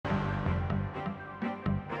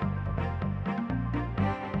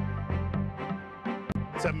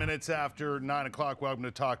7 minutes after 9 o'clock. Welcome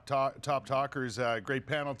to Top Talkers. Great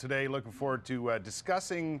panel today. Looking forward to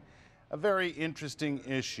discussing a very interesting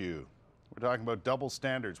issue. We're talking about double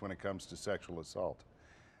standards when it comes to sexual assault.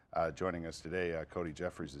 Joining us today, Codi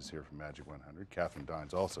Jeffries is here from Majic 100. Katherine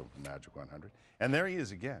Dine's also from Majic 100. And there he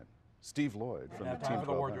is again, Steve Lloyd from the team. Time for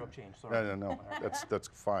the wardrobe change. Sorry. No. That's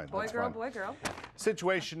fine. Boy, that's girl, fine. boy, girl.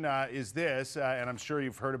 Situation is this, and I'm sure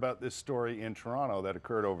you've heard about this story in Toronto that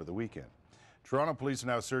occurred over the weekend. Toronto police are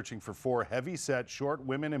now searching for 4 heavy-set, short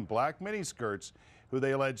women in black miniskirts who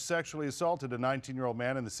they allege sexually assaulted a 19-year-old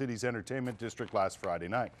man in the city's entertainment district last Friday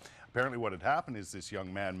night. Apparently what had happened is this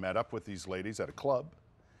young man met up with these ladies at a club,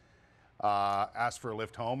 asked for a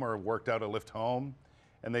lift home or worked out a lift home,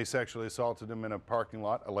 and they sexually assaulted him in a parking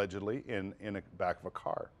lot, allegedly, in the back of a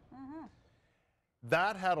car. Mm-hmm.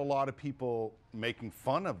 That had a lot of people making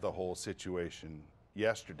fun of the whole situation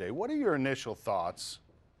yesterday. What are your initial thoughts?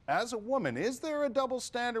 As a woman, is there a double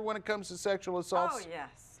standard when it comes to sexual assaults? Oh,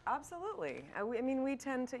 yes, absolutely. I mean, we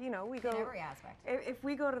tend to, we go... In every aspect. If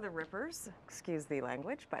we go to the Rippers, excuse the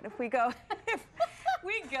language, but if we go... if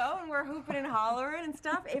we go and we're hooping and hollering and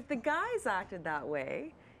stuff, if the guys acted that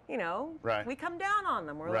way, right. we come down on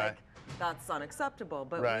them. We're right. like, that's unacceptable,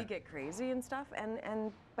 but right. we get crazy and stuff,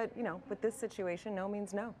 but, with this situation, no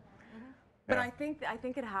means no. But yeah. I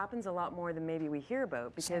think it happens a lot more than maybe we hear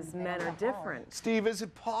about because men are different. Steve, is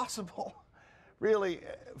it possible, really,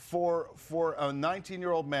 for a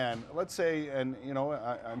 19-year-old man, let's say, and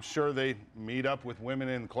I'm sure they meet up with women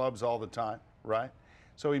in clubs all the time, right?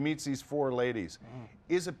 So he meets these 4 ladies.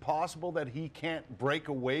 Is it possible that he can't break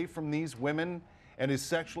away from these women and is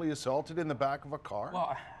sexually assaulted in the back of a car?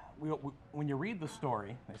 Well, when you read the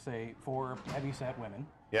story, they say 4 heavy-set women.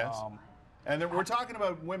 Yes. And then we're talking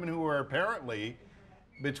about women who are apparently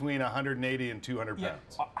between 180 and 200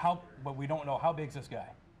 pounds. But we don't know how big's this guy.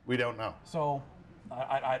 We don't know. So,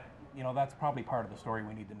 that's probably part of the story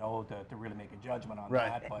we need to know to really make a judgment on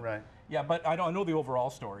that. But, right. Yeah, but I know the overall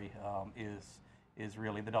story is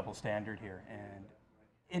really the double standard here, and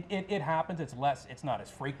it happens. It's not as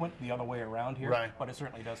frequent the other way around here, right. but it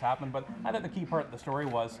certainly does happen. But I think the key part of the story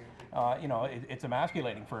was, it's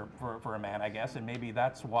emasculating for a man, I guess, and maybe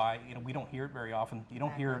that's why we don't hear it very often. You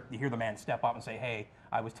don't hear the man step up and say, "Hey,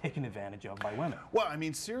 I was taken advantage of by women." Well, I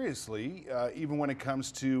mean, seriously, even when it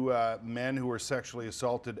comes to men who are sexually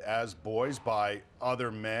assaulted as boys by other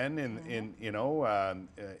men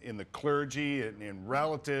in the clergy and in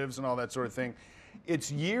relatives and all that sort of thing.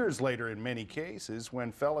 It's years later in many cases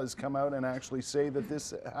when fellas come out and actually say that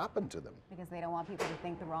this happened to them. Because they don't want people to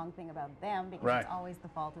think the wrong thing about them, because right. it's always the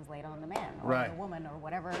fault is laid on the man or right. the woman or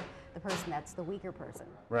whatever, the person that's the weaker person.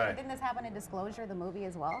 Right. Didn't this happen in Disclosure, the movie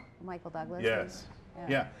as well? Michael Douglas? Yes.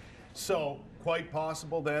 Yeah. So quite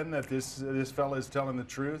possible then that this fella is telling the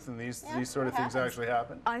truth and these sort of things actually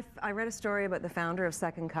happen? I read a story about the founder of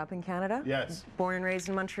Second Cup in Canada. Yes. Born and raised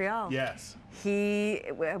in Montreal. Yes.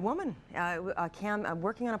 A woman,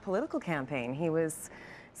 working on a political campaign. He was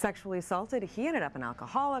sexually assaulted. He ended up an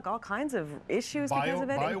alcoholic, all kinds of issues because of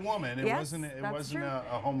it. By a woman. It wasn't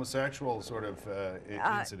a homosexual sort of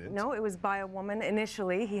incident. No, it was by a woman.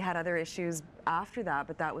 Initially, he had other issues after that,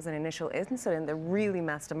 but that was an initial incident that really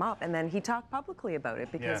messed him up. And then he talked publicly about it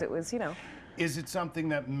because it was, Is it something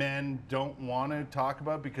that men don't want to talk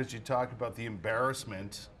about because you talk about the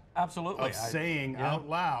embarrassment? Absolutely. Of saying out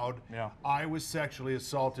loud, I was sexually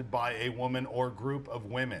assaulted by a woman or group of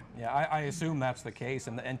women. Yeah, I assume that's the case.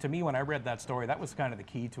 And to me, when I read that story, that was kind of the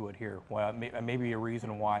key to it here. Well, maybe a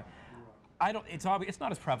reason why. It's obvious, it's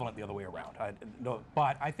not as prevalent the other way around.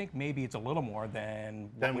 But I think maybe it's a little more than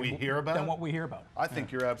what we hear about. I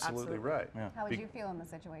think you're absolutely right. Yeah. How would you feel in the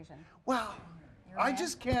situation? Well, I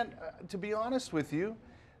just can't, to be honest with you,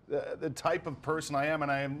 the type of person I am,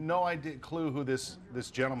 and I have no clue who this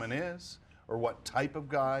gentleman is or what type of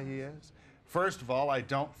guy he is. First of all, I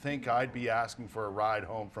don't think I'd be asking for a ride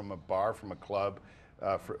home from a bar, from a club,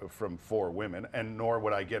 from 4 women, and nor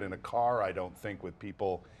would I get in a car, I don't think, with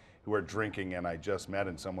people who are drinking and I just met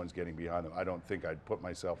and someone's getting behind them. I don't think I'd put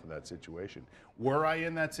myself in that situation. Were I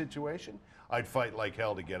in that situation, I'd fight like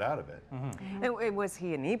hell to get out of it. Mm-hmm. Was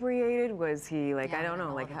he inebriated? Was he I don't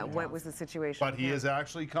know, what was the situation? But he has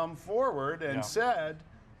actually come forward and said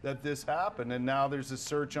that this happened, and now there's a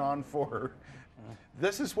search on for.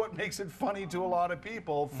 This is what makes it funny to a lot of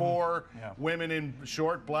people for women in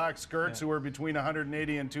short black skirts who are between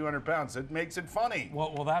 180 and 200 pounds. It makes it funny.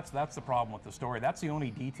 Well, that's the problem with the story. That's the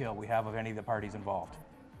only detail we have of any of the parties involved.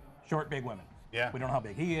 Short, big women. We don't know how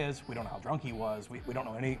big he is. We don't know how drunk he was. We don't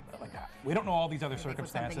know any like that. We don't know all these other Maybe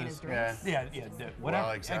was something in his circumstances. drinks. Whatever.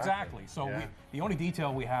 Well, exactly. So Yeah. the only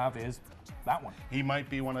detail we have is that one. He might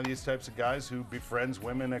be one of these types of guys who befriends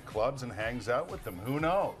women at clubs and hangs out with them. Who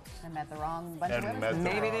knows? I met the wrong bunch And of met women. the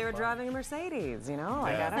Maybe wrong they were bunch. driving a Mercedes, you know?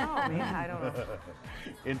 Like, Yeah. I don't know. I mean, I don't know.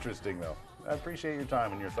 Interesting, though. I appreciate your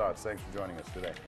time and your thoughts. Thanks for joining us today.